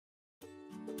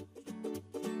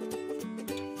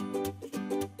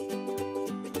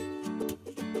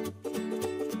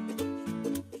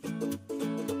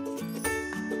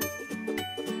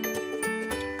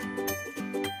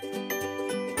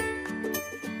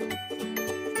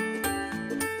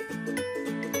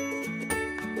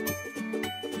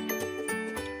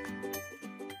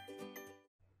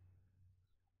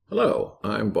Hello,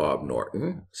 I'm Bob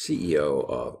Norton, CEO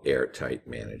of Airtight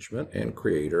Management and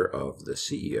creator of the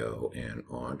CEO and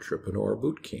Entrepreneur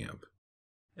Bootcamp.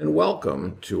 And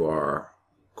welcome to our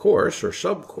course or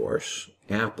sub-course,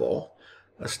 Apple,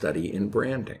 a study in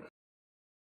branding.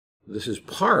 This is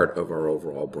part of our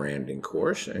overall branding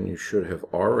course, and you should have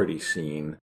already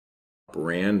seen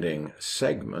branding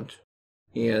segment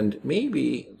and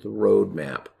maybe the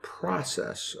roadmap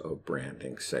process of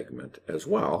branding segment as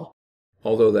well.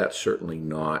 Although that's certainly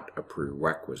not a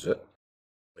prerequisite.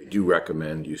 I do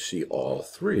recommend you see all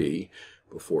three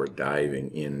before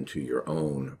diving into your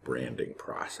own branding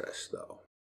process, though.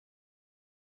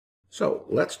 So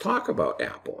let's talk about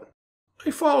Apple. I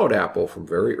followed Apple from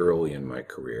very early in my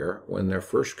career when their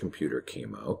first computer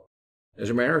came out.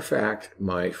 As a matter of fact,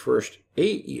 my first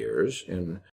 8 years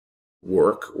in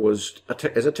work was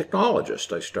as a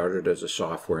technologist. I started as a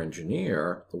software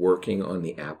engineer working on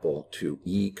the Apple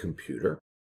IIe computer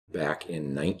back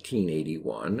in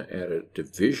 1981 at a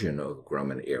division of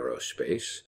Grumman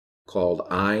Aerospace called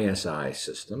ISI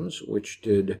Systems, which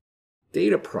did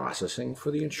data processing for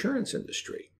the insurance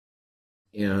industry.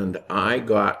 And I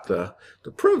got the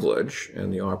privilege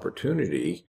and the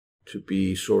opportunity to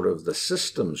be sort of the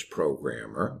systems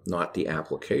programmer, not the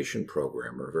application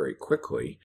programmer, very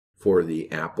quickly for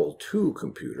the Apple II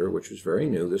computer, which was very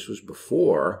new. This was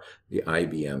before the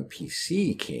IBM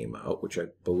PC came out, which I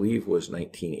believe was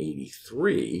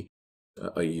 1983,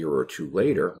 a year or two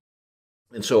later.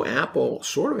 And so Apple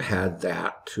sort of had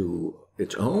that to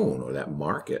its own, or that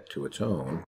market to its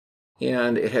own.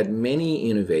 And it had many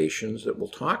innovations that we'll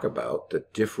talk about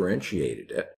that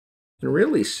differentiated it and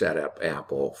really set up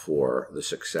Apple for the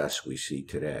success we see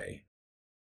today.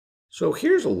 So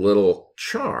here's a little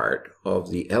chart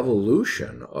of the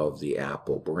evolution of the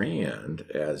Apple brand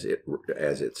as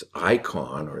its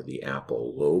icon, or the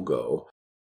Apple logo,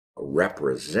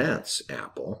 represents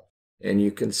Apple. And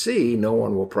you can see no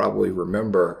one will probably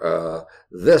remember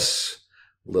this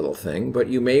little thing, but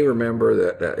you may remember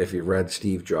that if you've read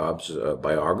Steve Jobs'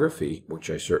 biography, which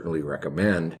I certainly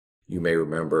recommend, you may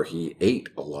remember he ate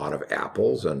a lot of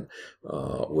apples and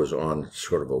was on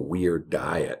sort of a weird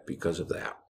diet because of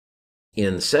that.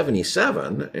 In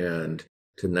 77 and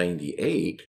to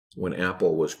 98, when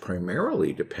Apple was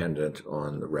primarily dependent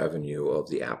on the revenue of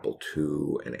the Apple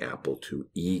II and Apple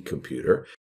IIe computer,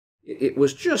 it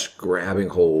was just grabbing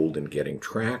hold and getting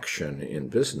traction in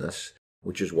business,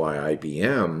 which is why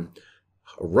IBM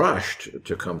rushed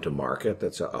to come to market.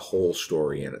 That's a whole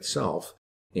story in itself,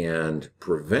 and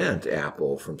prevent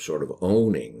Apple from sort of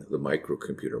owning the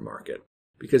microcomputer market.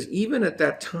 Because even at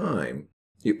that time,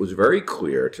 it was very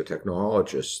clear to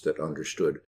technologists that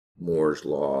understood Moore's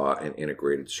law and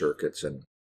integrated circuits and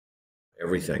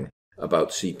everything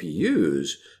about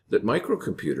CPUs that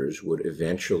microcomputers would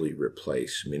eventually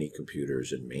replace mini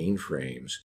computers and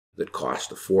mainframes that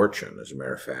cost a fortune. As a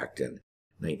matter of fact, in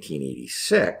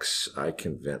 1986, I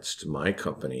convinced my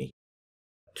company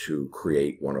to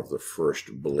create one of the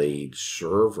first blade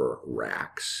server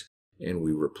racks, and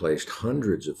we replaced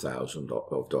hundreds of thousands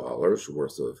of dollars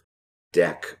worth of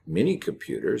DEC mini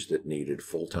computers that needed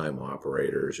full-time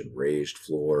operators and raised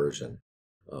floors and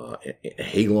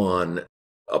Halon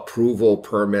approval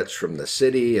permits from the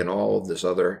city and all of this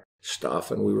other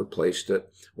stuff. And we replaced it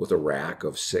with a rack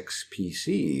of 6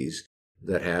 PCs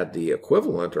that had the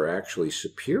equivalent, or actually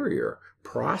superior,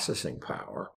 processing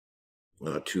power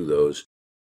to those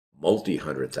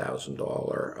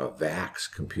multi-$100,000 wekks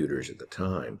computers at the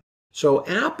time. So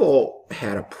Apple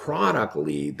had a product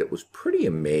lead that was pretty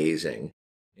amazing,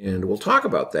 and we'll talk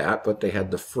about that, but they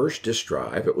had the first disk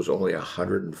drive. It was only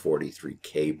 143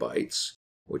 kbytes,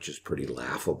 which is pretty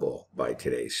laughable by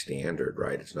today's standard,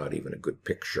 right? It's not even a good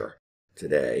picture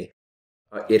today.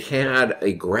 It had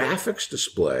a graphics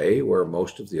display where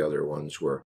most of the other ones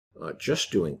were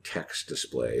just doing text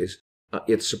displays.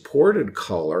 It supported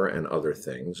color and other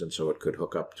things, and so it could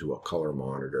hook up to a color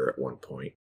monitor at one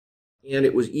point. And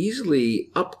it was easily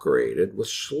upgraded with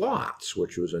slots,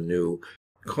 which was a new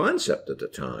concept at the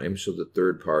time, so that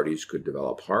third parties could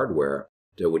develop hardware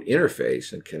that would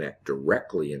interface and connect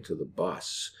directly into the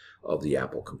bus of the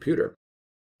Apple computer.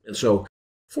 And so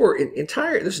for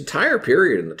this entire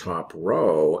period in the top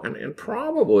row, and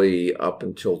probably up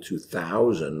until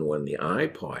 2000 when the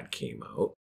iPod came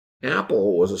out,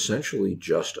 Apple was essentially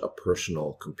just a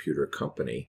personal computer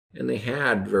company, and they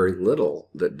had very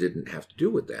little that didn't have to do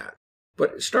with that.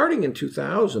 But starting in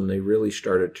 2000, they really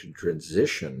started to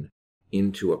transition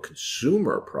into a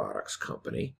consumer products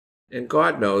company. And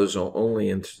God knows, only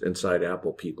inside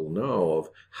Apple people know of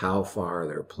how far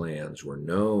their plans were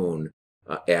known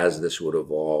as this would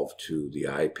evolve to the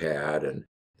iPad and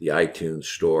the iTunes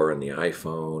store and the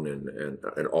iPhone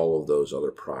and all of those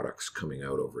other products coming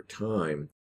out over time,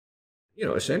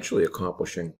 essentially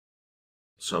accomplishing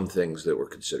some things that were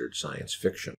considered science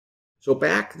fiction. So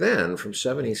back then, from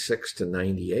 76 to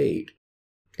 98,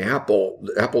 the Apple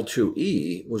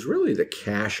IIe was really the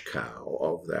cash cow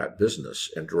of that business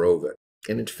and drove it.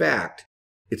 And in fact,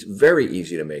 it's very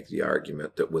easy to make the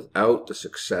argument that without the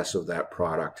success of that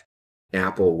product,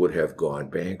 Apple would have gone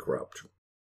bankrupt,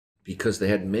 because they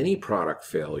had many product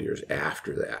failures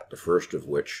after that, the first of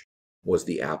which was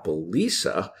the Apple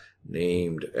Lisa,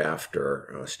 named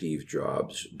after Steve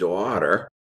Jobs' daughter.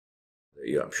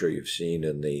 I'm sure you've seen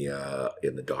in the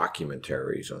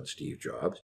documentaries on Steve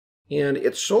Jobs. And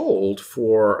it sold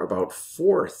for about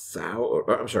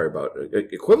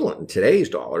equivalent in today's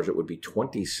dollars, it would be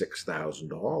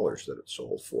 $26,000 that it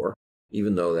sold for,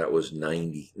 even though that was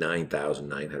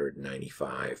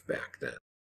 $99,995 back then.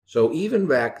 So even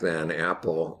back then,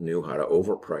 Apple knew how to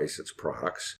overprice its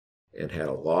products and had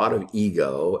a lot of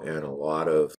ego and a lot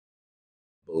of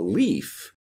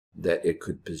belief that it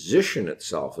could position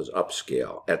itself as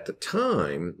upscale. At the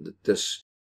time that this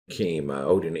came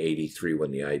out in '83,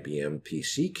 when the IBM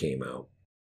PC came out,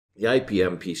 the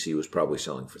IBM PC was probably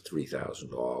selling for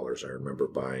 $3,000. I remember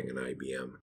buying an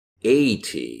IBM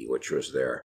AT, which was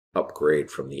their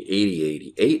upgrade from the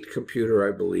 8088 computer,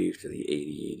 I believe, to the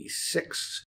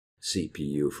 8086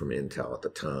 CPU from Intel at the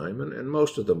time, and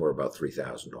most of them were about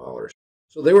 $3,000.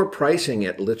 So they were pricing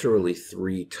at literally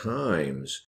 3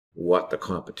 times what the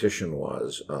competition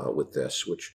was with this,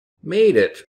 which made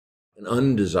it an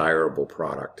undesirable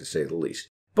product, to say the least.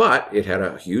 But it had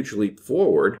a huge leap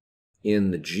forward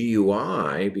in the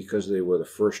GUI, because they were the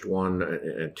first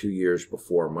one 2 years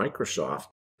before Microsoft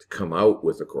to come out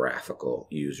with a graphical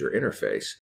user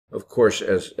interface. Of course,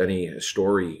 as any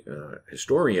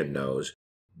historian knows,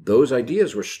 those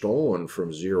ideas were stolen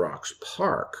from Xerox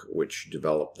PARC, which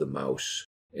developed the mouse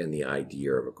and the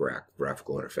idea of a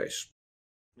graphical interface.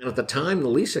 And at the time the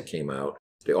Lisa came out,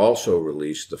 they also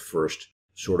released the first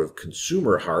sort of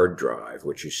consumer hard drive,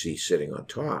 which you see sitting on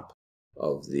top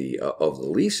of the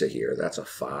Lisa here. That's a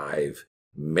 5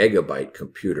 megabyte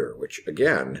computer, which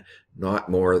again, not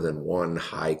more than one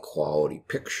high quality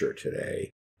picture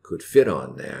today could fit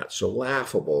on that. So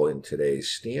laughable in today's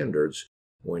standards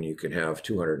when you can have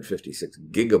 256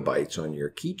 gigabytes on your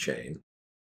keychain,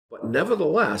 but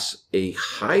nevertheless a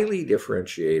highly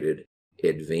differentiated,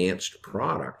 advanced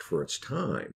product for its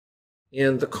time.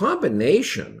 And the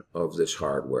combination of this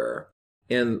hardware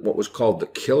and what was called the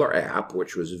killer app,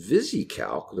 which was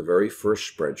VisiCalc, the very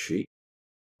first spreadsheet,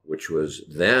 which was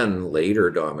then later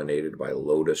dominated by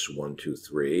Lotus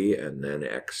 123 and then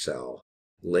Excel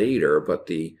later. But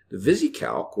the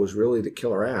VisiCalc was really the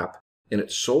killer app, and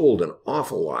it sold an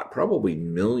awful lot, probably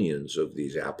millions of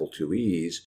these Apple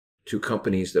IIes, to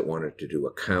companies that wanted to do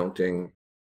accounting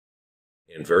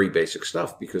and very basic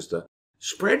stuff, because the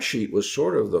spreadsheet was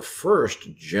sort of the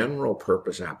first general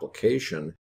purpose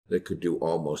application that could do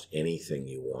almost anything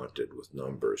you wanted with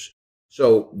numbers.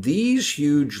 So these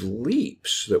huge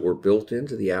leaps that were built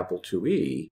into the Apple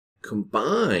IIe,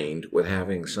 combined with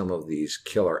having some of these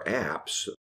killer apps,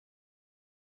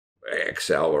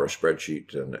 Excel or a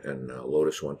spreadsheet and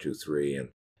Lotus 123 and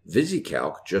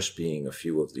VisiCalc just being a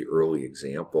few of the early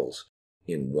examples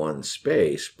in one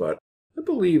space, but I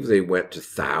believe they went to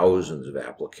thousands of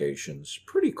applications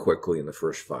pretty quickly in the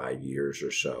first 5 years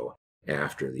or so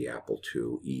after the Apple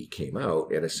IIe came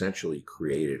out, and essentially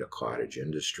created a cottage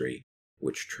industry,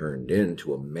 which turned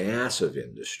into a massive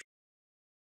industry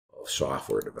of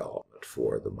software development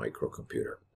for the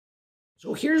microcomputer.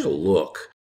 So here's a look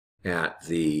at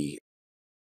the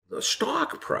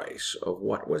stock price of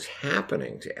what was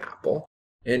happening to Apple,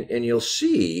 and you'll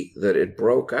see that it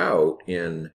broke out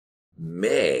in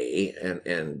May,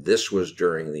 and this was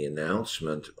during the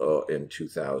announcement in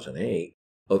 2008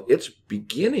 of its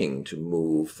beginning to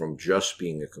move from just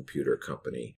being a computer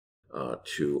company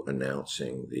to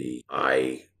announcing the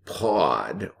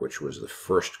iPod, which was the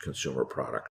first consumer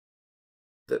product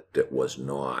that was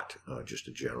not just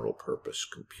a general purpose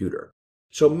computer.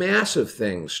 So massive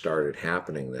things started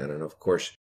happening then, and of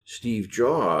course Steve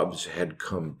Jobs had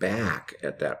come back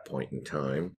at that point in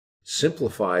time,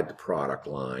 simplified the product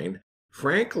line.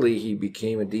 Frankly, he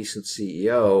became a decent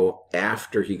CEO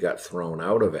after he got thrown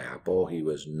out of Apple. He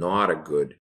was not a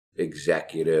good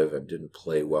executive and didn't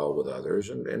play well with others.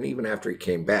 And even after he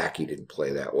came back, he didn't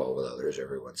play that well with others,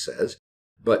 everyone says.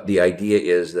 But the idea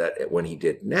is that when he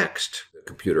did Next, the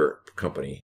computer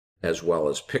company, as well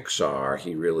as Pixar,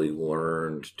 he really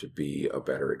learned to be a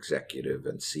better executive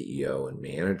and CEO and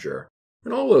manager.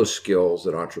 And all those skills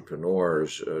that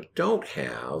entrepreneurs don't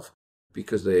have,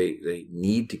 because they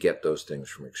need to get those things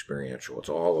from experiential. It's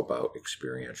all about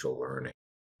experiential learning.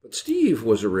 But Steve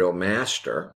was a real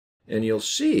master, and you'll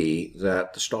see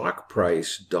that the stock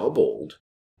price doubled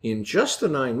in just the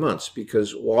 9 months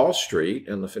because Wall Street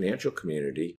and the financial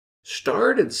community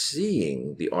started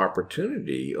seeing the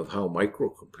opportunity of how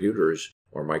microcomputers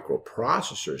or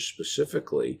microprocessors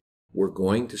specifically were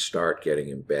going to start getting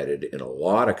embedded in a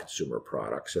lot of consumer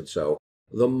products. And so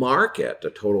the market, the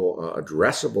total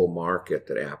addressable market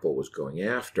that Apple was going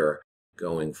after,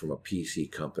 going from a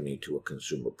PC company to a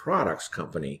consumer products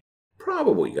company,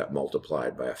 probably got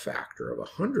multiplied by a factor of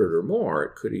 100 or more.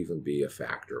 It could even be a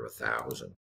factor of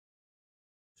 1,000.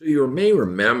 So you may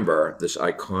remember this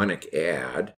iconic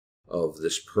ad of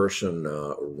this person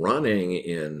running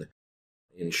in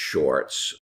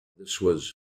shorts. This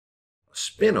was a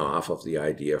spin-off of the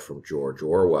idea from George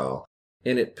Orwell,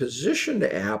 and it positioned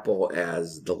Apple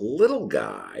as the little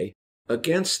guy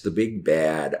against the big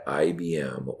bad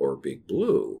IBM or Big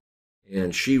Blue.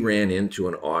 And she ran into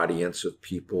an audience of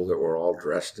people that were all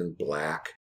dressed in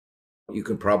black. You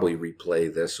can probably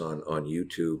replay this on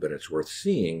YouTube, and it's worth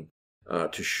seeing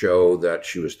to show that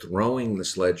she was throwing the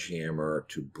sledgehammer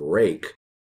to break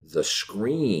the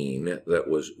screen that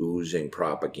was oozing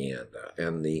propaganda.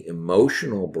 And the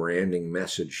emotional branding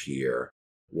message here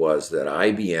was that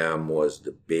IBM was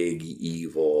the big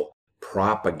evil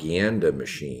propaganda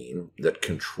machine that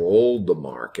controlled the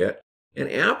market.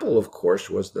 And Apple, of course,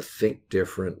 was the think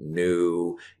different,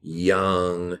 new,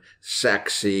 young,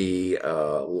 sexy,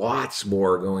 lots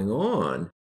more going on.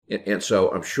 And so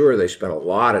I'm sure they spent a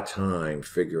lot of time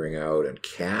figuring out and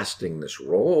casting this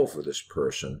role for this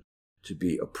person to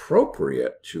be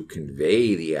appropriate to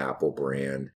convey the Apple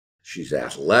brand. She's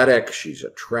athletic, she's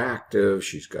attractive,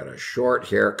 she's got a short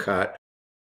haircut.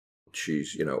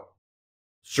 She's,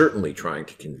 certainly trying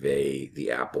to convey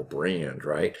the Apple brand,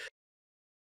 right?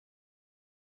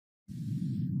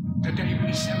 Today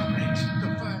we celebrate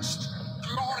the first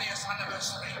glorious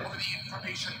anniversary of the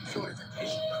Information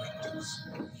Purification Directives.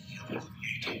 We have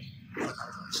created, for the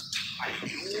first time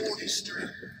in all history,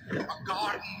 a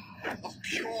garden of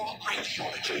pure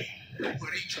ideology,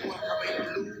 where each worker may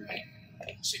bloom,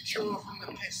 secure from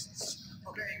the pests,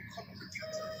 obeying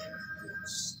contradictory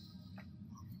thoughts.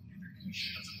 The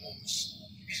purification of the laws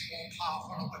is more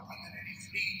powerful a weapon than any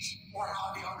fleet or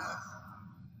army on earth.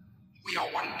 We are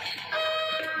one people,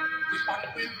 with one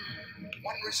will,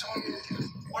 one resolve,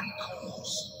 one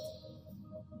cause.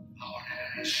 Our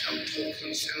enemies shall talk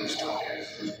themselves to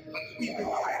death, and we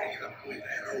will weary them with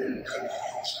their own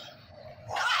confusion.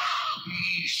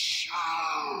 We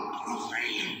shall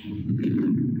prevail.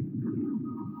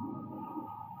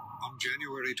 On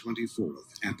January 24th,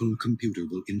 Apple Computer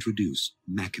will introduce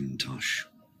Macintosh.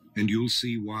 And you'll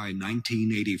see why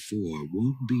 1984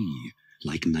 won't be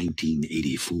like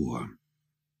 1984.